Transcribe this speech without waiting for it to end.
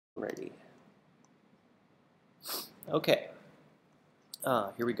Ready. Okay.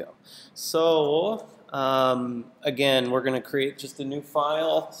 Here we go. So again, we're going to create just a new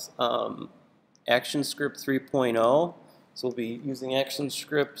file, Actionscript 3.0. So we'll be using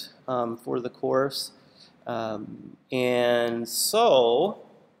Actionscript for the course. And so,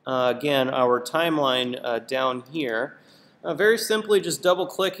 again, our timeline down here, very simply just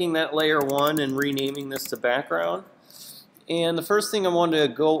double-clicking that layer 1 and renaming this to background. And the first thing I want to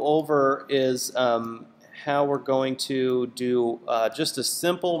go over is how we're going to do just a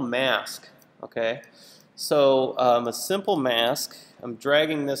simple mask. Okay, so a simple mask. I'm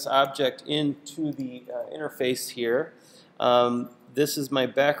dragging this object into the interface here. This is my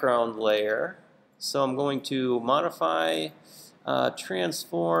background layer. So I'm going to modify,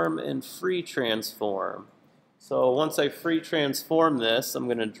 transform, and free transform. So once I free transform this, I'm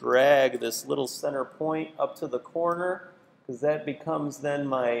going to drag this little center point up to the corner, because that becomes then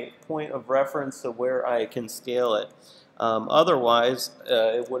my point of reference to where I can scale it. Otherwise,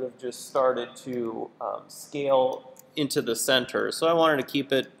 it would have just started to scale into the center. So I wanted to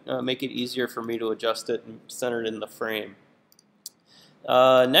keep it, make it easier for me to adjust it and center it in the frame.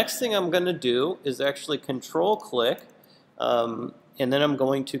 Next thing I'm going to do is actually control-click, and then I'm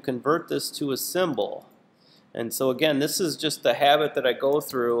going to convert this to a symbol. And so again, this is just the habit that I go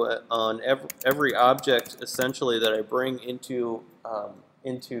through on every object, essentially, that I bring into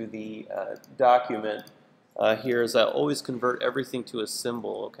the document here, is I always convert everything to a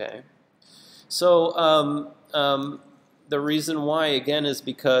symbol, okay? So the reason why, again, is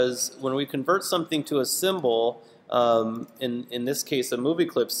because when we convert something to a symbol, in this case a movie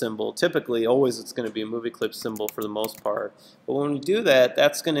clip symbol, typically always it's going to be a movie clip symbol for the most part. But when we do that,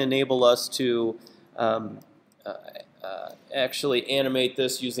 that's going to enable us to actually animate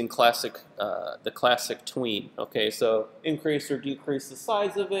this using the classic tween. Okay, so increase or decrease the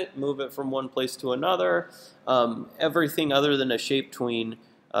size of it, move it from one place to another. Everything other than a shape tween,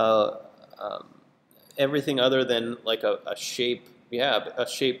 everything other than like a shape, a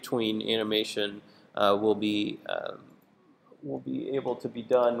shape tween animation will be able to be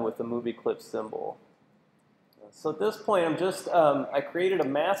done with the movie clip symbol. So at this point, I'm just I created a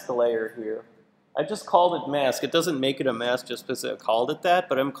mask layer here. I just called it mask. It doesn't make it a mask just because I called it that,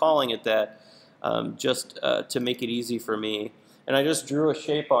 but I'm calling it that just to make it easy for me. And I just drew a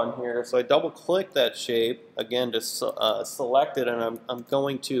shape on here. So I double-click that shape, again, to select it, and I'm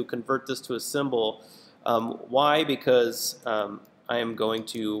going to convert this to a symbol. Why? Because I am going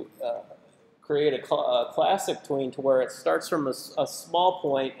to create a classic tween to where it starts from a small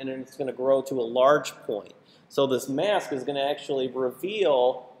point and then it's going to grow to a large point. So this mask is going to actually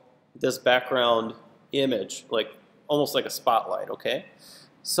reveal this background image, like almost like a spotlight, okay?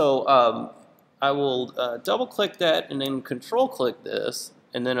 So I will double-click that and then control-click this,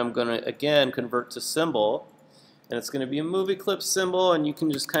 and then I'm going to, again, convert to symbol. And it's going to be a movie clip symbol, and you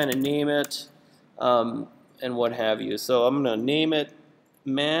can just kind of name it and what have you. So I'm going to name it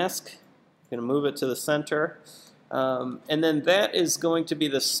mask. I'm going to move it to the center. And then that is going to be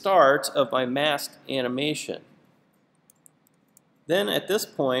the start of my mask animation. Then at this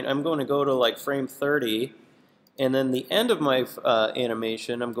point, I'm going to go to like frame 30, and then the end of my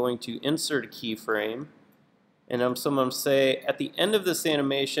animation, I'm going to insert a keyframe, and I'm going to say, at the end of this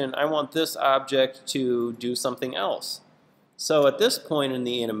animation, I want this object to do something else. So at this point in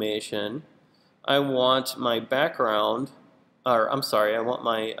the animation, I want my background, or I'm sorry, I want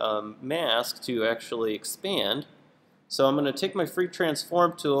my mask to actually expand. So I'm going to take my free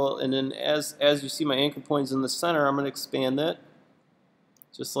transform tool, and then as you see my anchor points in the center, I'm going to expand it.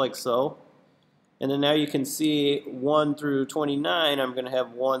 Just like so. And then now you can see 1 through 29, I'm going to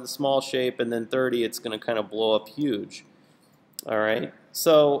have one small shape, and then 30, it's going to kind of blow up huge. All right.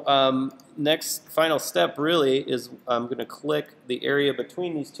 So next final step really is I'm going to click the area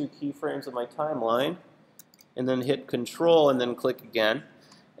between these two keyframes of my timeline, and then hit Control, and then click again.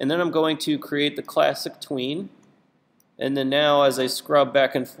 And then I'm going to create the classic tween. And then now as I scrub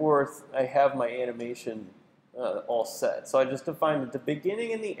back and forth, I have my animation all set. So I just define the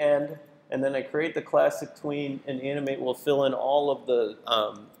beginning and the end, and then I create the classic tween, and Animate will fill in all of the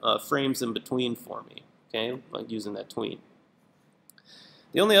frames in between for me, okay, like using that tween.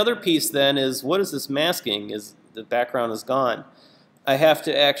 The only other piece then is, what is this masking? Is the background is gone. I have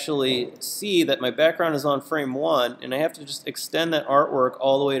to actually see that my background is on frame 1, and I have to just extend that artwork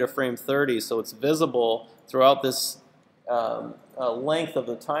all the way to frame 30 so it's visible throughout this length of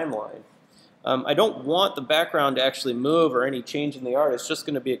the timeline. I don't want the background to actually move or any change in the art. It's just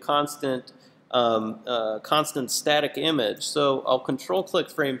going to be a constant static image. So I'll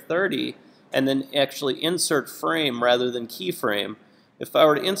control-click frame 30 and then actually insert frame rather than keyframe. If I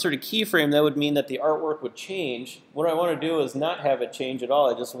were to insert a keyframe, that would mean that the artwork would change. What I want to do is not have it change at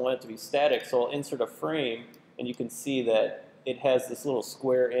all. I just want it to be static. So I'll insert a frame, and you can see that it has this little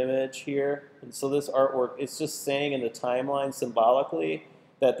square image here. And so this artwork, it's just saying in the timeline symbolically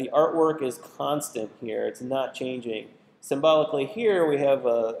that the artwork is constant here. It's not changing. Symbolically here, we have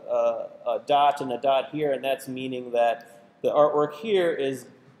a dot and a dot here, and that's meaning that the artwork here is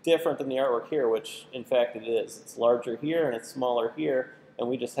different than the artwork here, which in fact it is. It's larger here and it's smaller here, and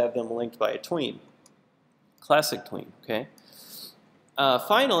we just have them linked by a tween. Classic tween, okay?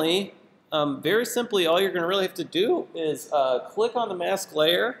 Finally, very simply, all you're going to really have to do is click on the mask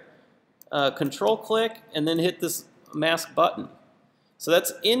layer, control click, and then hit this mask button. So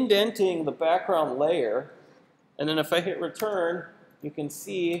that's indenting the background layer, and then if I hit return, you can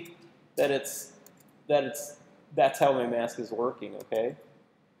see that that's how my mask is working, okay?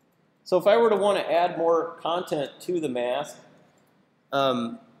 So if I were to want to add more content to the mask,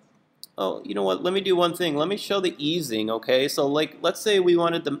 oh, you know what? Let me do one thing. Let me show the easing, okay? So like, let's say we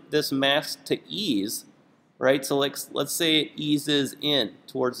wanted this mask to ease, right? So like, let's say it eases in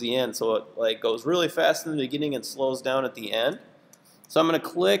towards the end. So it like goes really fast in the beginning and slows down at the end. So I'm going to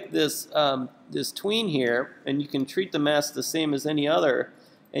click this, this tween here, and you can treat the mask the same as any other,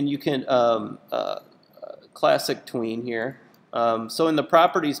 and you can, classic tween here. So in the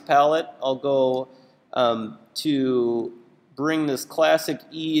properties palette, I'll go to bring this classic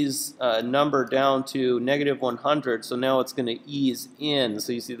ease number down to -100. So now it's going to ease in.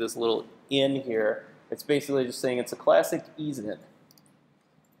 So you see this little in here. It's basically just saying it's a classic ease in.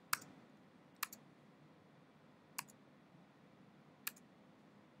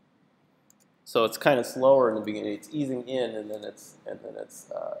 So it's kind of slower in the beginning. It's easing in, and then it's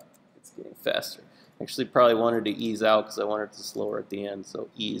getting faster. Actually, probably wanted to ease out because I wanted it to slower at the end. So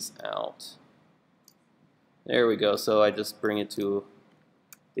ease out. There we go. So I just bring it to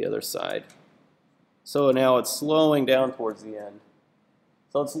the other side. So now it's slowing down towards the end.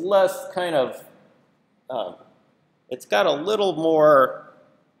 So it's less kind of, it's got a little more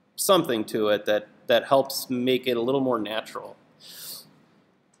something to it that helps make it a little more natural.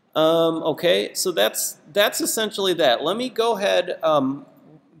 Okay, so that's essentially that. Let me go ahead,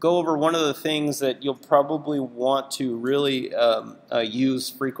 go over one of the things that you'll probably want to really use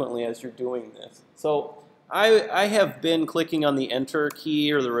frequently as you're doing this. So I have been clicking on the Enter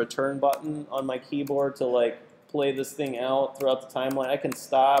key or the Return button on my keyboard to like play this thing out throughout the timeline. I can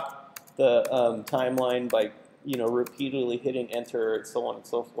stop the timeline by repeatedly hitting Enter and so on and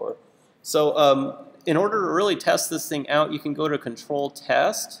so forth. So in order to really test this thing out, you can go to Control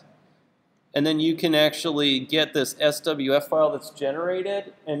Test, and then you can actually get this SWF file that's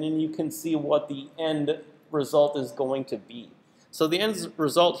generated, and then you can see what the end result is going to be. So the end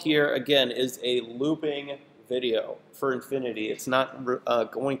result here, again, is a looping video for infinity. It's not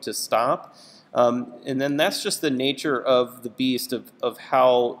going to stop. And then that's just the nature of the beast of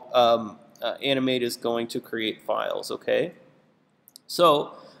how Animate is going to create files, okay?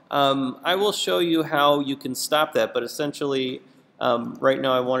 So I will show you how you can stop that, but essentially right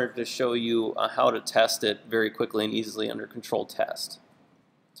now I wanted to show you how to test it very quickly and easily under Control Test.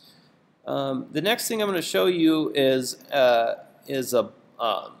 The next thing I'm going to show you is a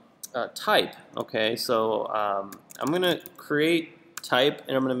type. Okay, so I'm going to create type,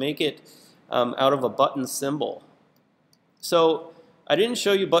 and I'm going to make it out of a button symbol. So I didn't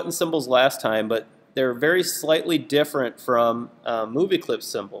show you button symbols last time, but they're very slightly different from movie clip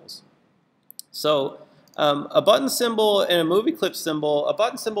symbols. So a button symbol and a movie clip symbol, a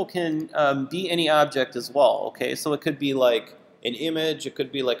button symbol can be any object as well. Okay, so it could be like an image, it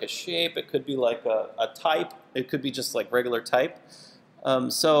could be like a shape, it could be like a type, it could be just like regular type.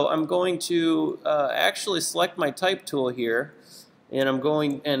 So I'm going to actually select my type tool here, and I'm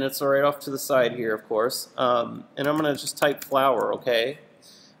going, and it's right off to the side here, of course, and I'm going to just type flower, okay?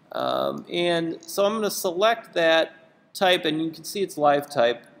 And so I'm going to select that type, and you can see it's live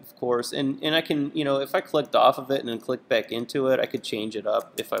type, of course, and I can, if I clicked off of it and then clicked back into it, I could change it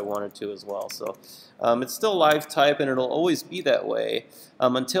up if I wanted to as well. So it's still live type, and it'll always be that way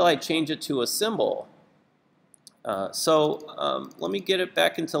until I change it to a symbol. Let me get it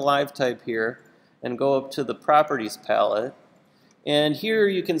back into live type here and go up to the properties palette. And here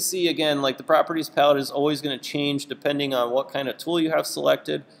you can see again, like the properties palette is always going to change depending on what kind of tool you have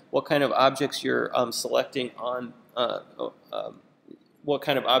selected, what kind of objects you're selecting on, what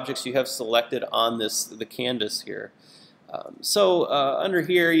kind of objects you have selected on the canvas here. Under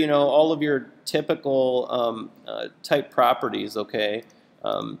here, all of your typical type properties, okay?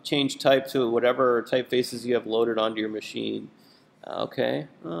 Change type to whatever typefaces you have loaded onto your machine. Okay,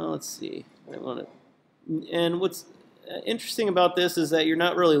 let's see. And interesting about this is that you're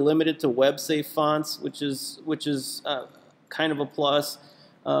not really limited to web-safe fonts, which is kind of a plus.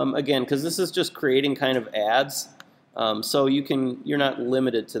 Again, because this is just creating kind of ads, so you're not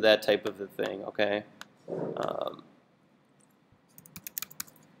limited to that type of a thing. Okay.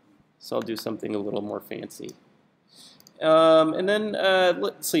 So I'll do something a little more fancy. And then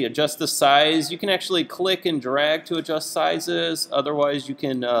let's see, adjust the size. You can actually click and drag to adjust sizes. Otherwise, you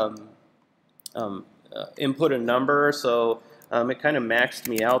can input a number. So it kind of maxed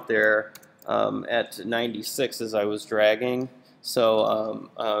me out there at 96 as I was dragging. So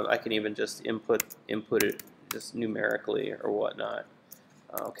I can even just input it just numerically or whatnot.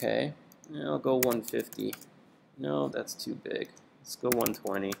 Okay, I'll go 150. No, that's too big. Let's go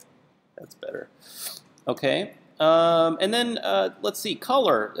 120. That's better. Okay. And then let's see,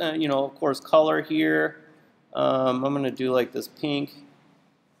 color. Of course, color here. I'm going to do like this pink.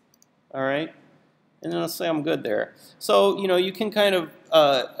 All right. And then I'll say I'm good there. So, you can kind of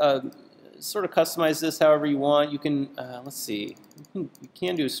sort of customize this however you want. You can, let's see, you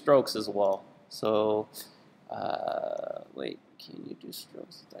can do strokes as well. So, wait, can you do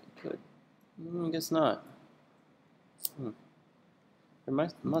strokes? I could. I guess not. There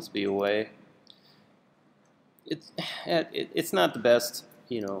must be a way. It's not the best,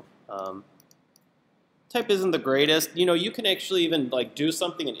 type isn't the greatest. You can actually even like do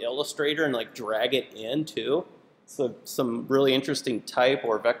something in Illustrator and like drag it in too. So some really interesting type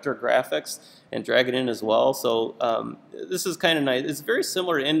or vector graphics and drag it in as well. So this is kind of nice. It's very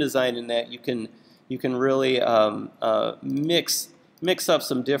similar to InDesign in that you can really mix up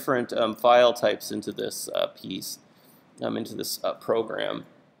some different file types into this piece, into this program.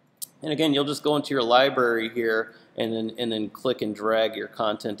 And again, you'll just go into your library here and then click and drag your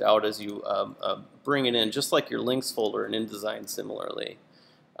content out as you bring it in, just like your links folder in InDesign similarly.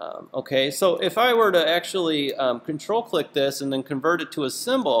 Okay, so if I were to actually control-click this and then convert it to a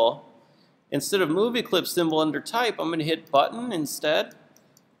symbol, instead of movie clip symbol under type, I'm going to hit button instead.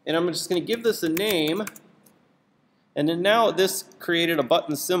 And I'm just going to give this a name. And then now this created a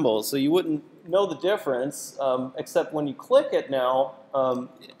button symbol, so you wouldn't know the difference, except when you click it now,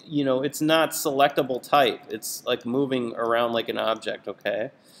 it's not selectable type. It's like moving around like an object,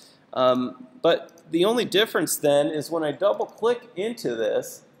 okay? But the only difference then is when I double click into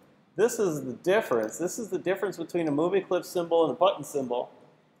this, this is the difference. This is the difference between a movie clip symbol and a button symbol,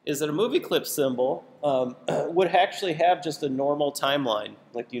 is that a movie clip symbol would actually have just a normal timeline,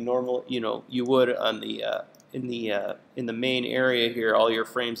 like you would on the in the main area here, all your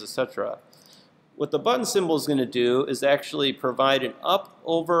frames, etc. What the button symbol is going to do is actually provide an up,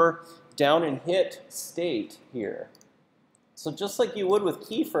 over, down, and hit state here. So just like you would with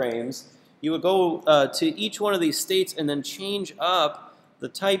keyframes, you would go to each one of these states and then change up the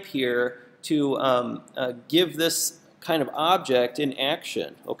type here to give this kind of object in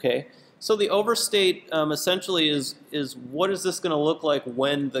action. Okay. So the over state essentially is what is this going to look like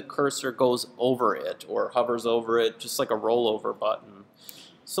when the cursor goes over it or hovers over it, just like a rollover button.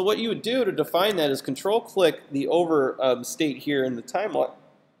 So what you would do to define that is control-click the over state here in the timeline,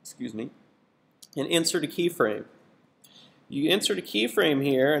 and insert a keyframe. You insert a keyframe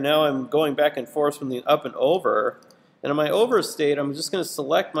here, and now I'm going back and forth from the up and over. And in my over state, I'm just going to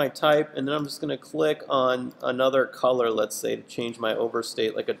select my type, and then I'm just going to click on another color, let's say, to change my over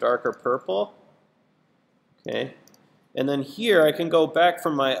state, like a darker purple. Okay. And then here, I can go back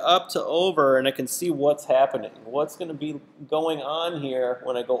from my up to over, and I can see what's happening. What's going to be going on here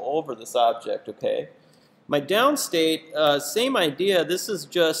when I go over this object, okay? My down state, same idea. This is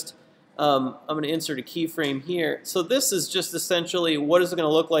just, I'm going to insert a keyframe here. So this is just essentially what is it going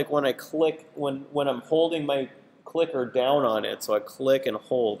to look like when I click, when I'm holding my clicker down on it. So I click and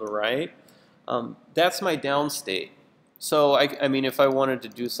hold, right? That's my down state. So I mean, if I wanted to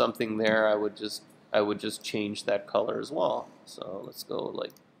do something there, I would just change that color as well. So let's go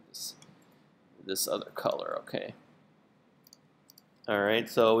like this other color, okay. All right,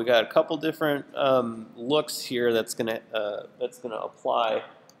 so we got a couple different looks here that's gonna apply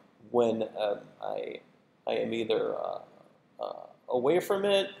when I am either away from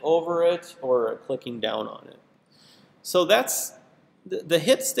it, over it, or clicking down on it. So that's the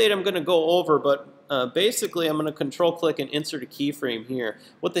hit state I'm going to go over, but basically I'm going to control click and insert a keyframe here.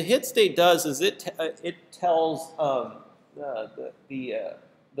 What the hit state does is it tells the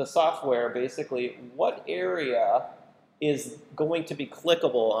software basically what area is going to be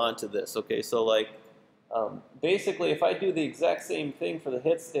clickable onto this. Okay, so like basically if I do the exact same thing for the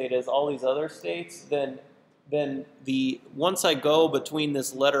hit state as all these other states, then once I go between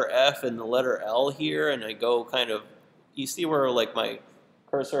this letter F and the letter L here, and I go kind of, you see where like my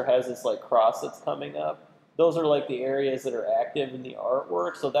cursor has this like cross that's coming up? those are like the areas that are active in the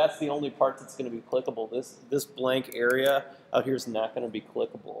artwork. So that's the only part that's going to be clickable. This blank area out here is not going to be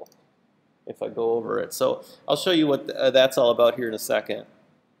clickable if I go over it. So I'll show you what that's all about here in a second,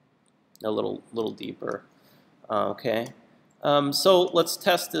 a little deeper. Okay. So let's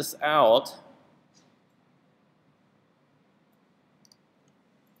test this out.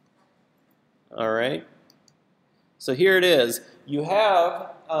 All right. So here it is. You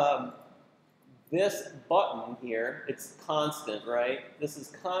have this button here. It's constant, right? This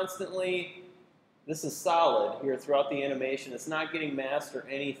is solid here throughout the animation. It's not getting masked or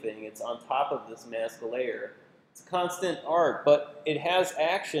anything. It's on top of this mask layer. It's constant art, but it has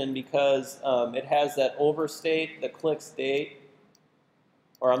action because it has that overstate, the click state,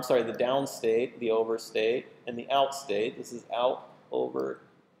 or I'm sorry, the down state, the over state, and the out state. This is out, over,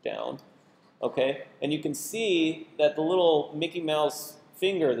 down. Okay, and you can see that the little Mickey Mouse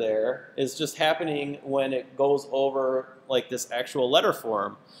finger there is just happening when it goes over like this actual letter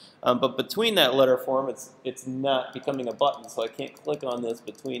form. But between that letter form, it's not becoming a button, so I can't click on this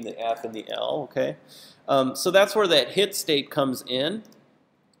between the F and the L, okay? So that's where that hit state comes in.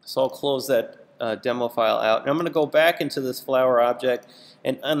 So I'll close that demo file out. And I'm going to go back into this flower object,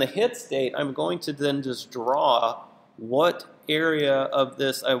 and on the hit state, I'm going to then just draw what area of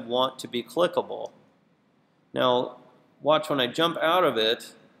this I want to be clickable. Now, watch when I jump out of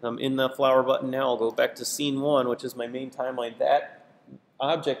it, I'm in the flower button now, I'll go back to scene 1, which is my main timeline. That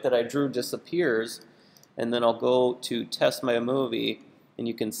object that I drew disappears, and then I'll go to test my movie, and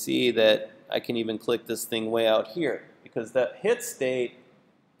you can see that I can even click this thing way out here, because that hit state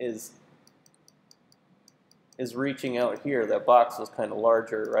is reaching out here. That box was kind of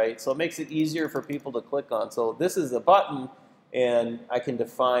larger, right? So it makes it easier for people to click on. So this is a button, and I can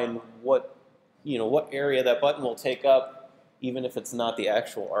define what area that button will take up, even if it's not the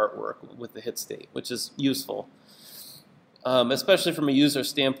actual artwork with the hit state, which is useful, especially from a user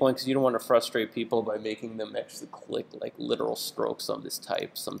standpoint, because you don't want to frustrate people by making them actually click like literal strokes on this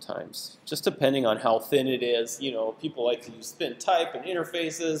type sometimes. Just depending on how thin it is, people like to use thin type and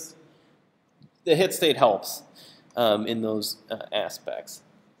interfaces. The hit state helps in those aspects.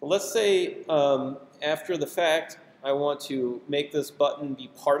 So let's say after the fact, I want to make this button be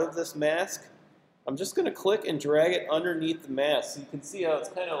part of this mask. I'm just going to click and drag it underneath the mask. So you can see how it's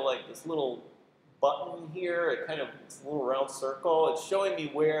kind of like this little button here. It's a little round circle. It's showing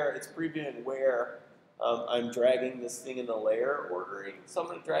me where, it's previewing where I'm dragging this thing in the layer ordering. So I'm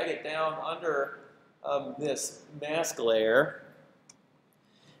going to drag it down under this mask layer.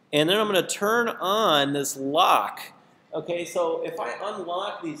 And then I'm going to turn on this lock. Okay, so if I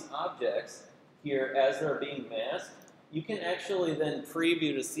unlock these objects here as they're being masked, you can actually then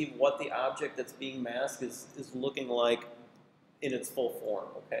preview to see what the object that's being masked is looking like in its full form,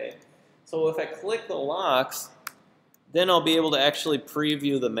 okay? So if I click the locks, then I'll be able to actually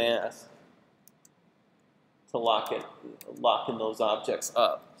preview the mask to lock in those objects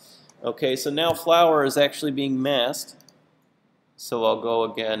up. Okay, so now flower is actually being masked. So I'll go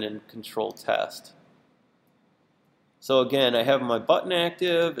again and control test. So again, I have my button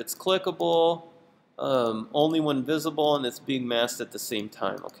active, it's clickable, only when visible, and it's being masked at the same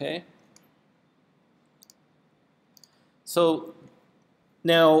time, okay? So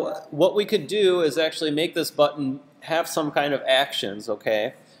now what we could do is actually make this button have some kind of actions,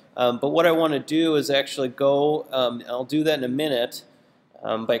 okay? But what I want to do is actually go, I'll do that in a minute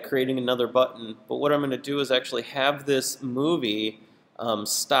by creating another button, but what I'm going to do is actually have this movie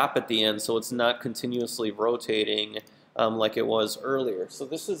stop at the end so it's not continuously rotating like it was earlier. So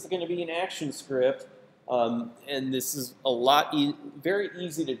this is going to be an Actionscript, and this is very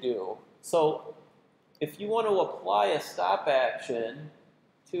easy to do. So if you want to apply a stop action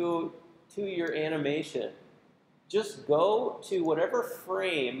to your animation, just go to whatever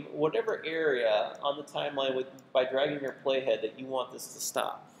frame, whatever area on the timeline by dragging your playhead that you want this to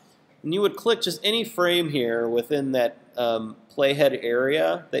stop. And you would click just any frame here within that playhead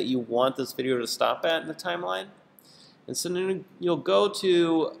area that you want this video to stop at in the timeline. And so then you'll go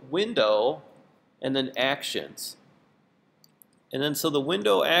to Window and then Actions. And then so the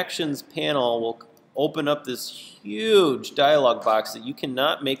Window Actions panel will open up this huge dialog box that you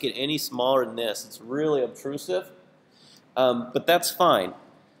cannot make it any smaller than this. It's really obtrusive, but that's fine.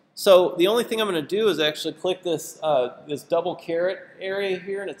 So the only thing I'm going to do is actually click this, this double caret area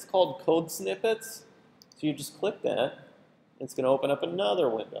here, and it's called Code Snippets. So you just click that, and it's going to open up another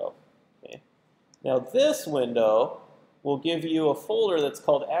window. Okay. Now this window will give you a folder that's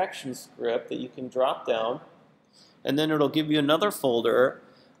called Actionscript that you can drop down, and then it'll give you another folder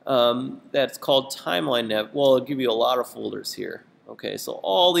that's called Timeline Nav. Well, it'll give you a lot of folders here. Okay, so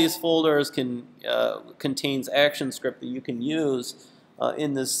all these folders contains Actionscript that you can use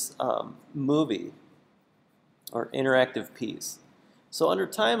in this movie or interactive piece. So under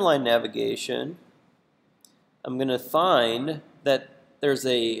timeline navigation, I'm going to find that there's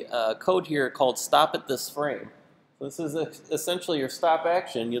a code here called stop at this frame. So this is essentially your stop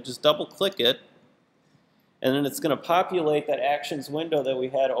action. You'll just double click it, and then it's going to populate that actions window that we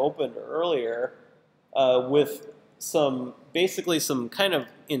had opened earlier with basically some kind of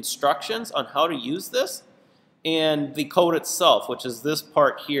instructions on how to use this, and the code itself, which is this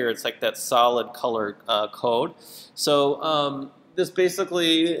part here. It's like that solid color code. So this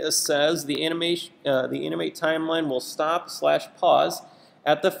basically says the Animate timeline will stop/pause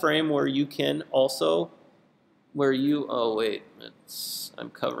at the frame where you can also, oh wait,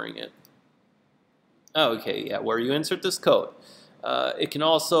 I'm covering it. Oh, okay, yeah, where you insert this code. It can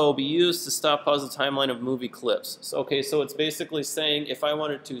also be used to stop, pause the timeline of movie clips. So, okay, so it's basically saying if I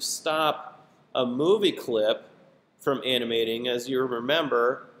wanted to stop a movie clip from animating, as you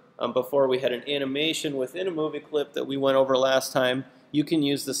remember, before we had an animation within a movie clip that we went over last time, you can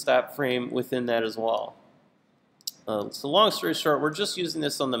use the stop frame within that as well. So long story short, we're just using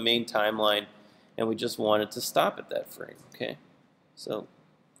this on the main timeline, and we just wanted to stop at that frame. Okay, so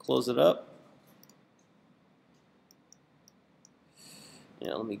close it up.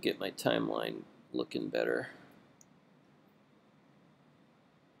 Yeah, let me get my timeline looking better.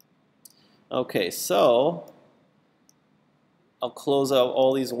 Okay, so I'll close out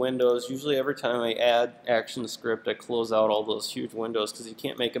all these windows. Usually every time I add Actionscript, I close out all those huge windows because you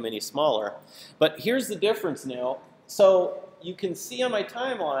can't make them any smaller. But here's the difference now. So you can see on my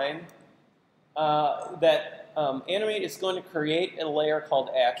timeline that Animate is going to create a layer called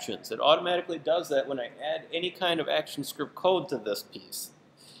Actions. It automatically does that when I add any kind of Actionscript code to this piece.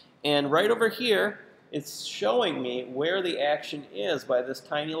 And right over here, it's showing me where the action is by this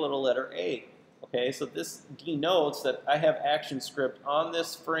tiny little letter A. Okay, so this denotes that I have Actionscript on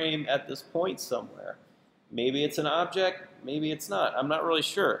this frame at this point somewhere. Maybe it's an object, maybe it's not. I'm not really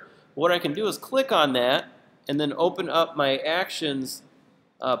sure. What I can do is click on that and then open up my Actions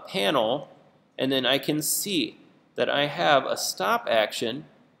panel, and then I can see that I have a stop action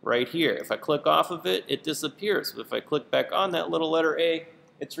right here. If I click off of it, it disappears. If I click back on that little letter A,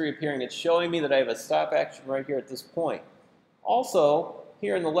 it's reappearing. It's showing me that I have a stop action right here at this point. Also,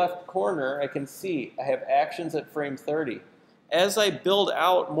 here in the left corner, I can see I have actions at frame 30. As I build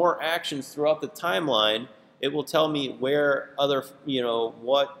out more actions throughout the timeline, it will tell me where other,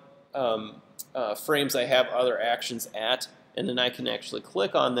 what frames I have other actions at, and then I can actually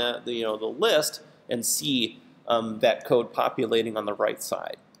click on the list and see that code populating on the right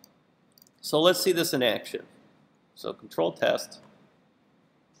side. So let's see this in action. So Control Test,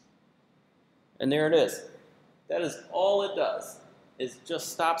 and there it is. That is all it does. It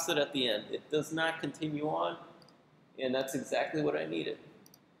just stops it at the end. It does not continue on, and that's exactly what I needed.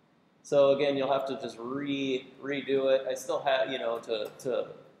 So again, you'll have to just redo it. I still have, to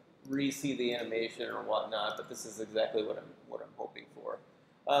re-see the animation or whatnot, but this is exactly what I'm hoping for.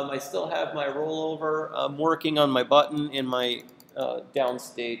 I still have my rollover. I'm working on my button and my down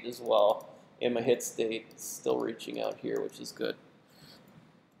state as well, and my hit state is still reaching out here, which is good.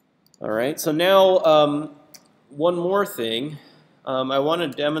 All right, so now one more thing. I want to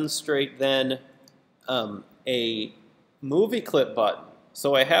demonstrate then a movie clip button.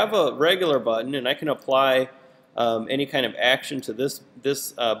 So I have a regular button, and I can apply any kind of action to this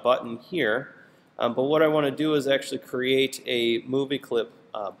button here. But what I want to do is actually create a movie clip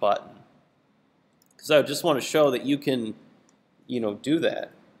button, because I just want to show that you can, do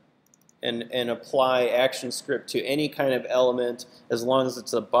that and apply Actionscript to any kind of element as long as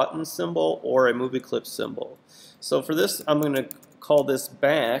it's a button symbol or a movie clip symbol. So for this, I'm going to call this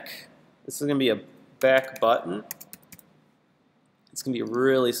back. This is going to be a back button. It's going to be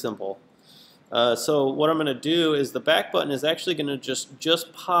really simple. So what I'm going to do is the back button is actually going to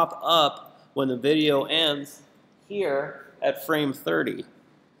just pop up when the video ends here at frame 30.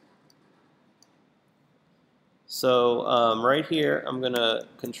 So right here, I'm going to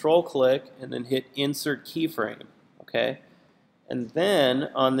control click and then hit insert keyframe. Okay, and then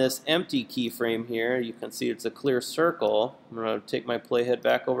on this empty keyframe here, you can see it's a clear circle. I'm going to take my playhead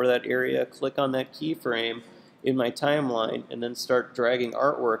back over that area, click on that keyframe in my timeline, and then start dragging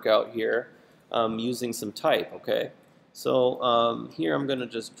artwork out here using some type. Okay, so here I'm going to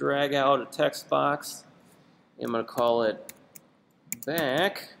just drag out a text box. I'm going to call it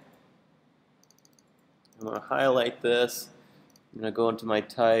back. I'm going to highlight this. I'm going to go into my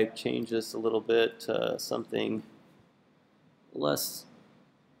type, change this a little bit to something less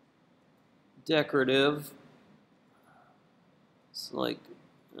decorative. It's like,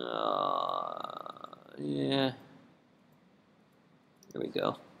 yeah. There we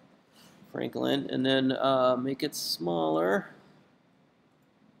go. Franklin, and then make it smaller.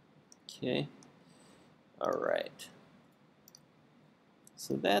 Okay. All right.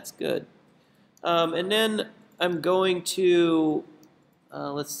 So that's good. And then I'm going to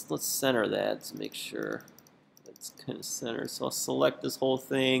let's center that to make sure it's kind of centered. So I'll select this whole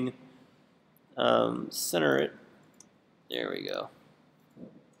thing, center it. There we go.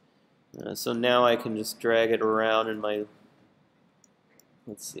 So now I can just drag it around in my,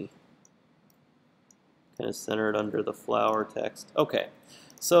 let's see, kind of centered under the flower text. Okay.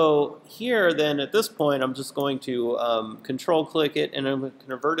 So here then at this point I'm just going to control click it and I'm going to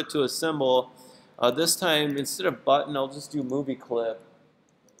convert it to a symbol. This time instead of button I'll just do movie clip.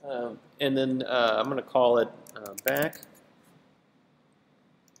 And then I'm going to call it back.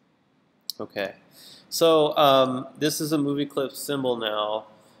 Okay. So this is a movie clip symbol now.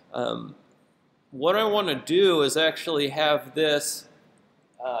 What I want to do is actually have this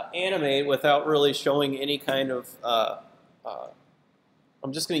animate without really showing any kind of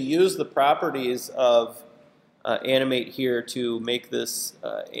I'm just going to use the properties of animate here to make this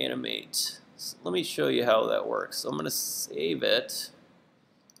animate. So let me show you how that works. So I'm going to save it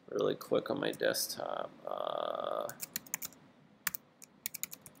really quick on my desktop.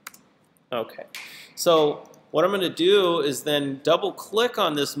 Okay. So what I'm going to do is then double click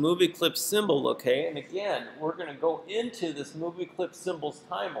on this movie clip symbol, okay? And again, we're going to go into this movie clip symbols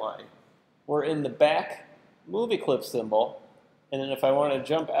timeline. We're in the back movie clip symbol. And then if I want to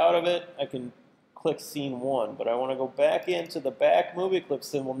jump out of it, I can click scene 1. But I want to go back into the back movie clip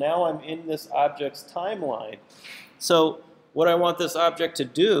symbol. Now I'm in this object's timeline. So what I want this object to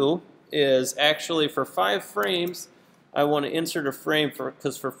do is actually for 5 frames, I want to insert a frame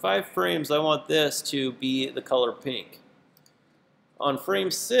because for 5 frames I want this to be the color pink. On frame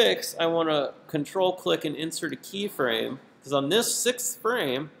 6, I want to control click and insert a keyframe because on this 6th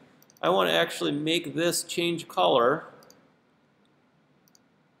frame, I want to actually make this change color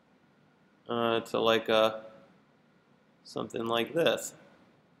to like something like this.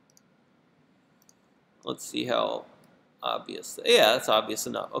 Let's see how obvious. Yeah, that's obvious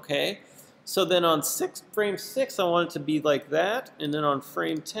enough. Okay. So then on frame 6, I want it to be like that. And then on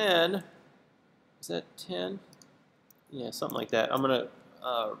frame 10, is that 10? Yeah, something like that. I'm going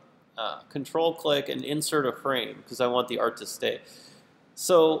to control click and insert a frame because I want the art to stay.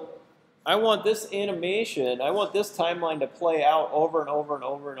 So I want this animation, I want this timeline to play out over and over and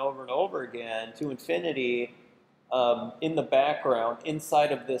over and over and over again to infinity in the background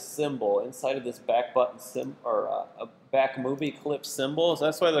inside of this symbol, inside of this back button symbol or a back movie clip symbol. So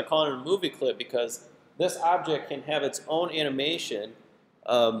that's why they're calling it a movie clip, because this object can have its own animation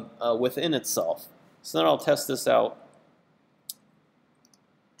within itself. So then I'll test this out.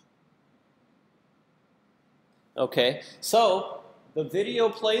 Okay, so the video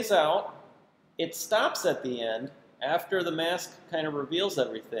plays out. It stops at the end after the mask kind of reveals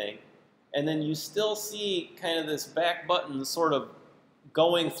everything. And then you still see kind of this back button sort of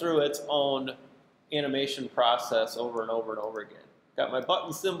going through its own animation process over and over and over again. Got my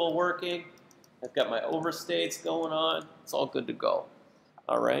button symbol working. I've got my overstates going on. It's all good to go.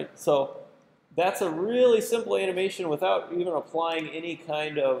 All right, so that's a really simple animation without even applying any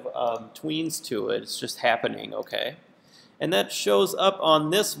kind of tweens to it. It's just happening, okay? And that shows up on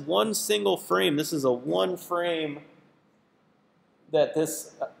this one single frame. This is a 1 frame that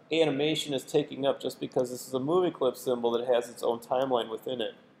this animation is taking up just because this is a movie clip symbol that has its own timeline within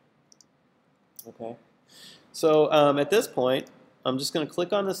it. Okay. So at this point, I'm just going to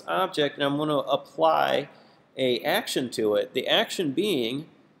click on this object and I'm going to apply an action to it. The action being,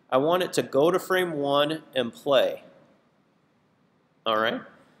 I want it to go to frame 1 and play. All right?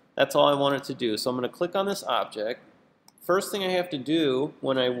 That's all I want it to do. So I'm going to click on this object. First thing I have to do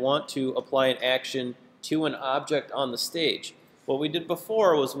when I want to apply an action to an object on the stage. What we did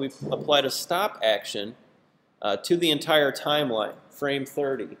before was we applied a stop action to the entire timeline, frame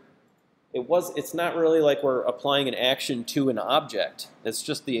 30. It's not really like we're applying an action to an object. It's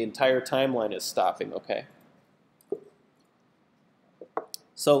just the entire timeline is stopping, okay?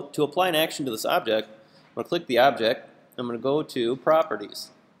 So to apply an action to this object, I'm going to click the object. I'm going to go to Properties.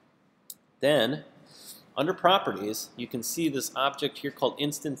 Then, under Properties, you can see this object here called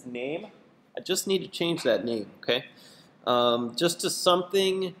Instance Name. I just need to change that name, okay? Just to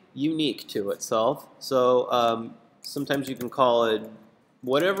something unique to itself. So sometimes you can call it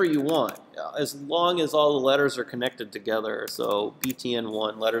whatever you want, as long as all the letters are connected together. So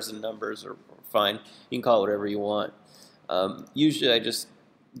BTN1, letters and numbers are fine. You can call it whatever you want. Usually I just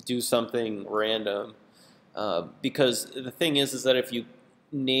do something random. Because the thing is that if you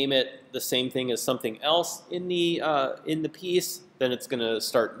name it the same thing as something else in the piece, then it's going to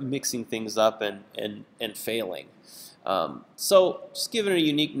start mixing things up and failing. So just give it a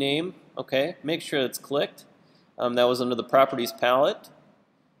unique name. Okay, make sure it's clicked. That was under the properties palette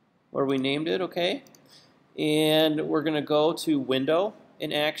where we named it. Okay, and we're going to go to Window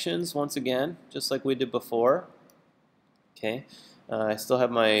and Actions once again, just like we did before. Okay, I still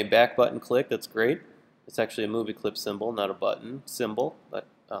have my back button clicked. That's great. It's actually a movie clip symbol, not a button symbol, but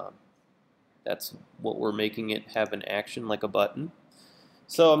that's what we're making it have an action like a button.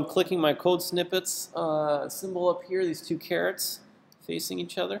 So I'm clicking my code snippets symbol up here, these two carrots facing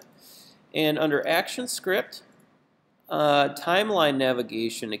each other. And under Actionscript, timeline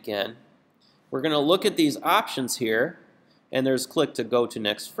navigation again, we're going to look at these options here. And there's click to go to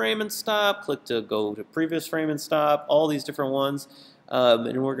next frame and stop, click to go to previous frame and stop, all these different ones.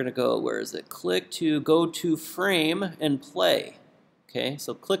 And we're going to go, where is it? Click to go to frame and play. Okay,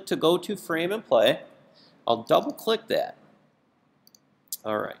 so click to go to frame and play. I'll double click that.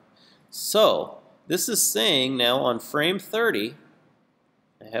 All right, so this is saying now on frame 30,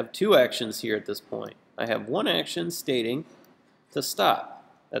 I have two actions here at this point. I have one action stating to stop.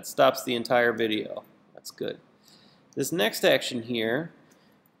 That stops the entire video. That's good. This next action here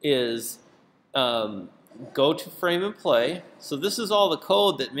is go to frame and play. So this is all the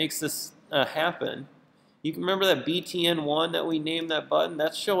code that makes this happen. You can remember that BTN1 that we named that button?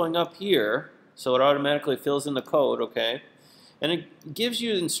 That's showing up here, so it automatically fills in the code, okay? And it gives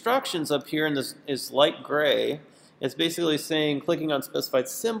you instructions up here, and this is light gray. It's basically saying clicking on specified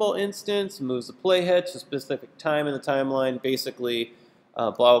symbol instance moves the playhead to a specific time in the timeline, basically blah,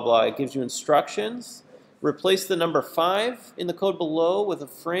 blah, blah. It gives you instructions. Replace the number 5 in the code below with a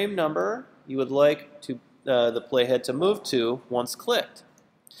frame number you would like to the playhead to move to once clicked.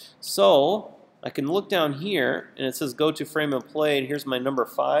 So I can look down here, and it says go to frame and play, and here's my number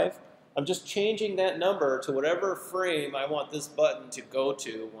 5. I'm just changing that number to whatever frame I want this button to go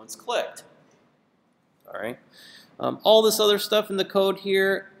to once clicked. All right. All this other stuff in the code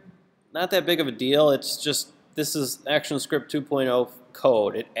here, not that big of a deal. It's just, this is Actionscript 2.0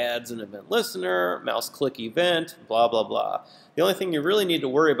 code. It adds an event listener, mouse click event, blah, blah, blah. The only thing you really need to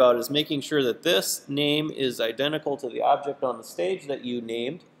worry about is making sure that this name is identical to the object on the stage that you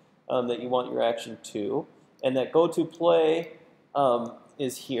named, that you want your action to, and that go to play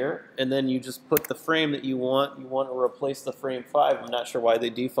is here, and then you just put the frame that you want. You want to replace the frame 5. I'm not sure why they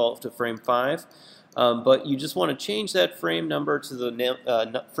default to frame 5, but you just want to change that frame number to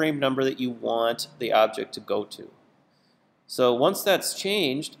the frame number that you want the object to go to. So once that's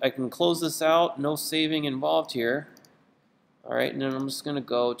changed, I can close this out. No saving involved here. All right, and then I'm just going to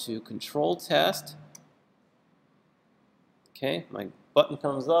go to Control Test. Okay, my button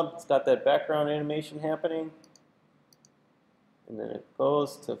comes up. It's got that background animation happening. And then it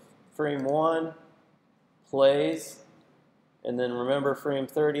goes to frame 1, plays, and then remember frame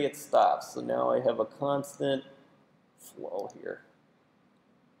 30, it stops. So now I have a constant flow here.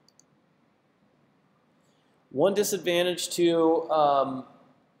 One disadvantage to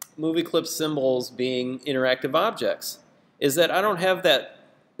movie clip symbols being interactive objects is that I don't have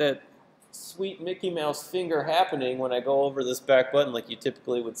that sweet Mickey Mouse finger happening when I go over this back button like you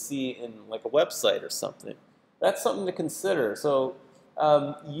typically would see in like a website or something. That's something to consider. So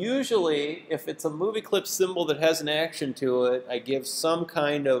usually, if it's a movie clip symbol that has an action to it, I give some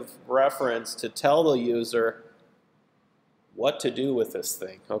kind of reference to tell the user what to do with this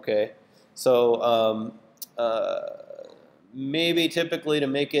thing, okay? So maybe typically to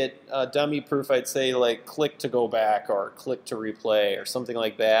make it dummy proof, I'd say like click to go back or click to replay or something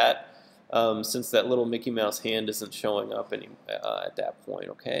like that, since that little Mickey Mouse hand isn't showing up at that point,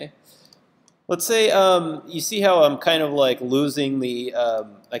 okay? Let's say you see how I'm kind of like losing the,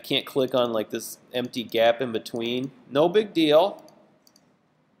 I can't click on like this empty gap in between. No big deal.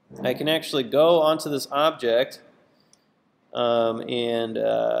 I can actually go onto this object, and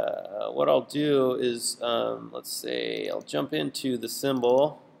what I'll do is, let's say I'll jump into the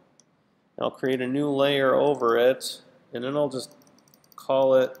symbol, and I'll create a new layer over it, and then I'll just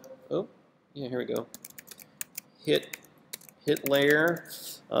call it, oh, yeah, here we go, hit layer.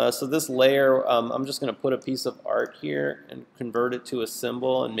 So this layer, I'm just going to put a piece of art here and convert it to a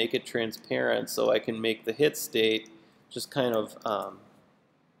symbol and make it transparent so I can make the hit state just kind of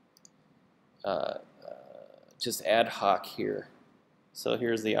just ad hoc here. So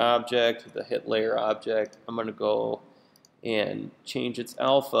here's the object, the hit layer object. I'm going to go and change its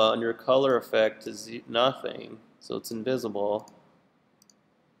alpha under color effect to nothing, so it's invisible.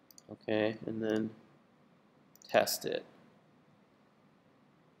 Okay, and then test it.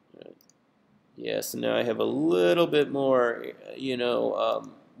 Yeah, so now I have a little bit more,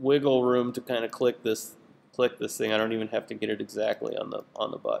 wiggle room to kind of click this thing. I don't even have to get it exactly on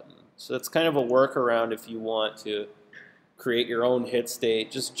the button. So it's kind of a workaround if you want to create your own hit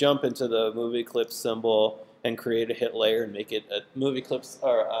state. Just jump into the movie clip symbol and create a hit layer and make it a movie clips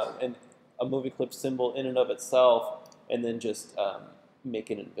or a movie clip symbol in and of itself, and then just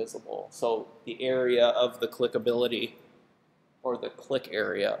make it invisible. So the area of the clickability or the click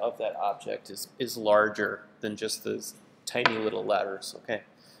area of that object is larger than just those tiny little letters. Okay,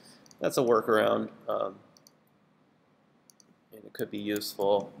 that's a workaround, and it could be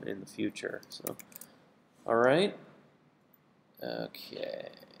useful in the future. So, all right. Okay.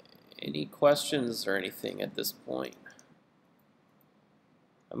 Any questions or anything at this point?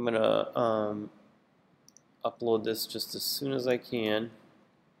 I'm gonna upload this just as soon as I can,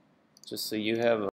 just so you have